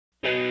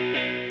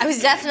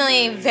was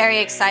definitely very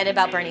excited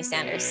about Bernie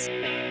Sanders.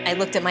 I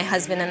looked at my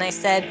husband and I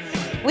said,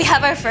 we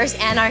have our first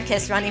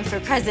anarchist running for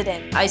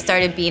president. I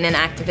started being an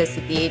activist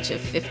at the age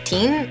of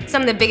 15.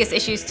 Some of the biggest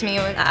issues to me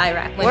were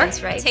Iraq,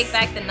 women's rights, take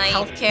back the night,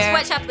 healthcare,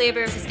 sweatshop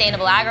labor,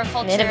 sustainable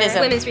agriculture,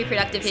 nativism, women's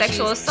reproductive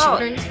sexual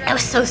assault. I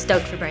was so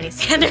stoked for Bernie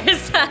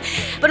Sanders.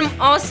 But I'm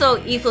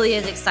also equally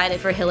as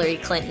excited for Hillary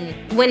Clinton.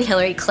 When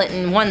Hillary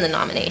Clinton won the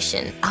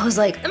nomination, I was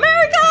like,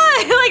 America!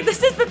 Like,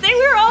 this is the thing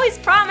we were always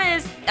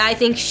promised. I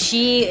think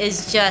she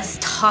is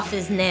just tough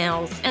as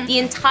nails. And the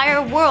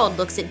entire world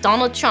looks at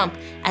Donald Trump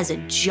as a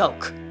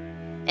joke.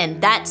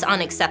 And that's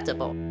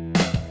unacceptable.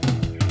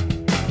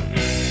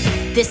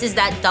 This is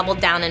that double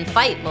down and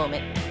fight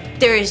moment.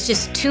 There is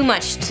just too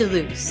much to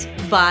lose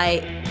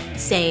by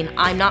saying,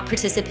 I'm not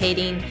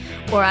participating,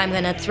 or I'm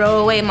gonna throw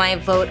away my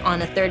vote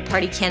on a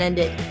third-party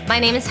candidate. My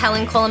name is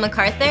Helen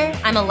MacArthur.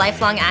 I'm a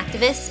lifelong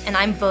activist, and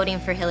I'm voting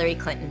for Hillary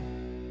Clinton.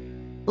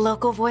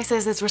 Local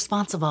Voices is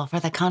responsible for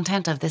the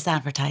content of this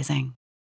advertising.